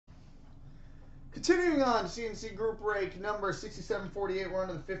Continuing on, CNC Group Break number 6748. We're on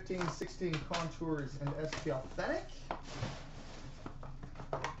to the 15-16 Contours and SP Authentic.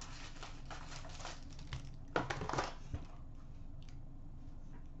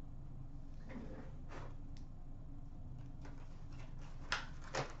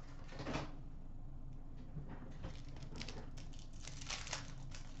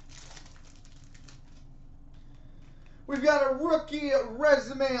 We've got a rookie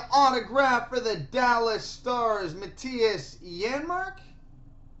resume autograph for the Dallas Stars, Matthias Janmark.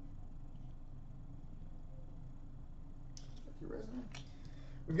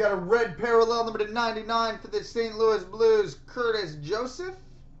 We've got a red parallel number to 99 for the St. Louis Blues, Curtis Joseph.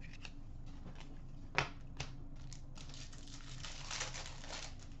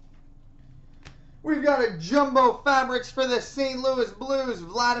 We've got a jumbo fabrics for the St. Louis Blues,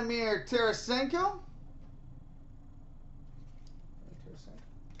 Vladimir Tarasenko.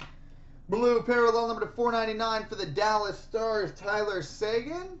 Blue parallel number to 499 for the Dallas Stars, Tyler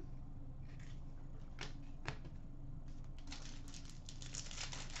Seguin.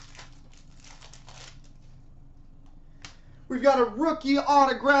 We've got a rookie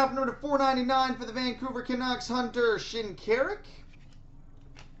autograph number to 499 for the Vancouver Canucks, Hunter Shinkaruk.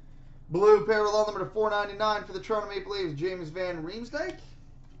 Blue parallel number to 499 for the Toronto Maple Leafs, James Van Riemsdyk.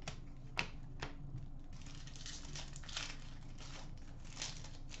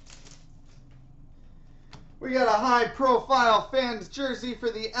 We got a high-profile fans jersey for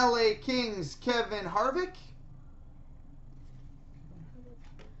the LA Kings, Kevin Harvick.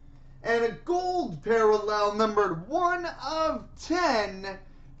 And a gold parallel numbered 1 of 10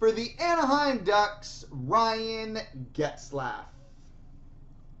 for the Anaheim Ducks, Ryan Getzlaf.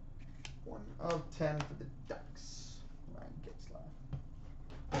 1 of 10 for the Ducks, Ryan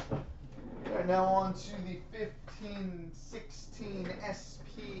Getzlaf. We are now on to the 15-16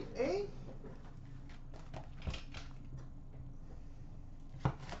 SPA.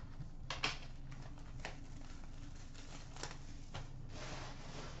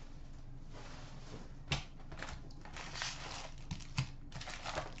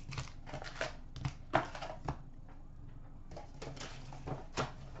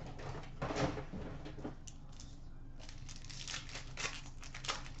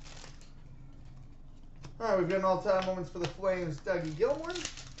 All right, we've got an all-time moments for the Flames, Dougie Gilmour.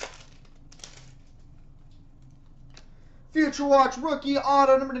 Future Watch rookie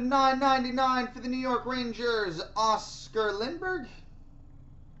auto number to 999 for the New York Rangers, Oscar Lindberg.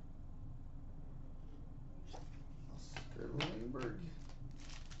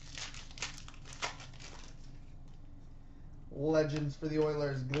 Legends for the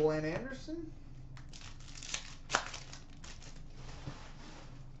Oilers, Glenn Anderson.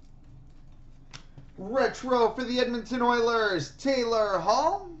 Retro for the Edmonton Oilers, Taylor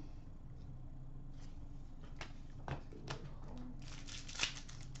Hall.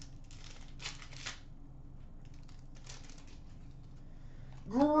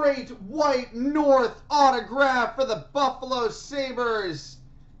 Great White North autograph for the Buffalo Sabres,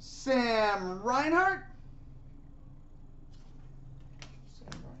 Sam Reinhart.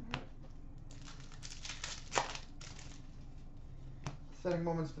 Setting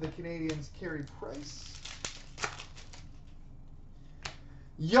moments for the Canadians, Carey Price.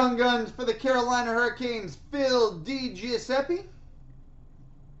 Young Guns for the Carolina Hurricanes, Phil DiGiuseppe.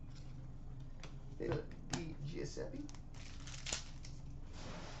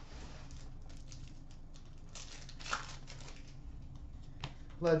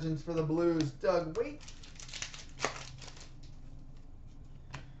 Legends for the Blues, Doug Waite.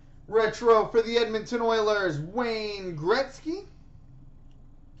 Retro for the Edmonton Oilers, Wayne Gretzky.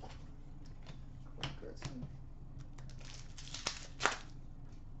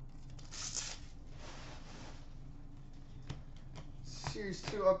 Series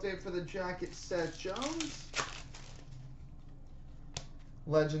 2 update for the Jackets, Seth Jones.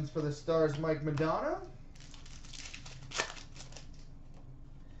 Legends for the Stars, Mike Modano.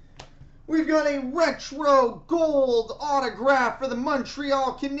 We've got a retro gold autograph for the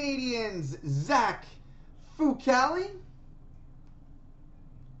Montreal Canadiens, Zach Fucale.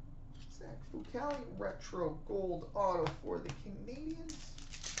 Zach Fucale, retro gold auto for the Canadiens.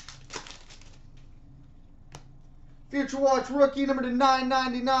 Future Watch rookie number to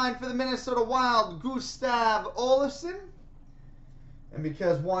 999 for the Minnesota Wild, Gustav Olofsson. And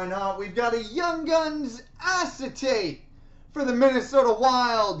because why not, we've got a Young Guns acetate for the Minnesota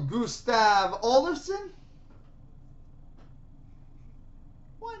Wild, Gustav Olofsson.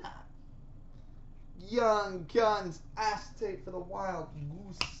 Why not? Young Guns acetate for the Wild,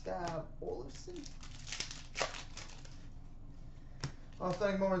 Gustav Olofsson.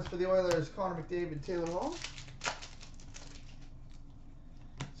 Authentic moments for the Oilers, Connor McDavid, Taylor Hall.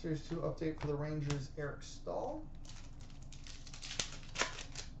 Series 2 update for the Rangers, Eric Stahl.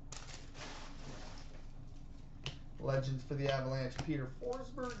 Legends for the Avalanche, Peter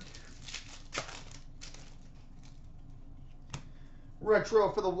Forsberg.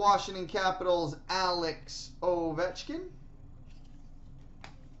 Retro for the Washington Capitals, Alex Ovechkin.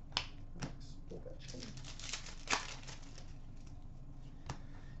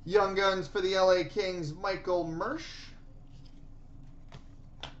 Young Guns for the LA Kings, Michael Mersch.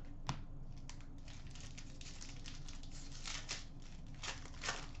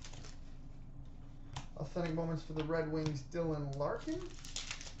 Authentic moments for the Red Wings, Dylan Larkin.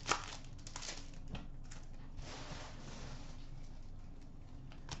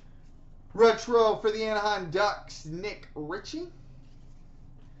 Retro for the Anaheim Ducks, Nick Ritchie.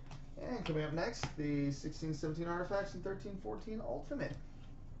 And coming up next, the 16-17 Artifacts and 13-14 Ultimate.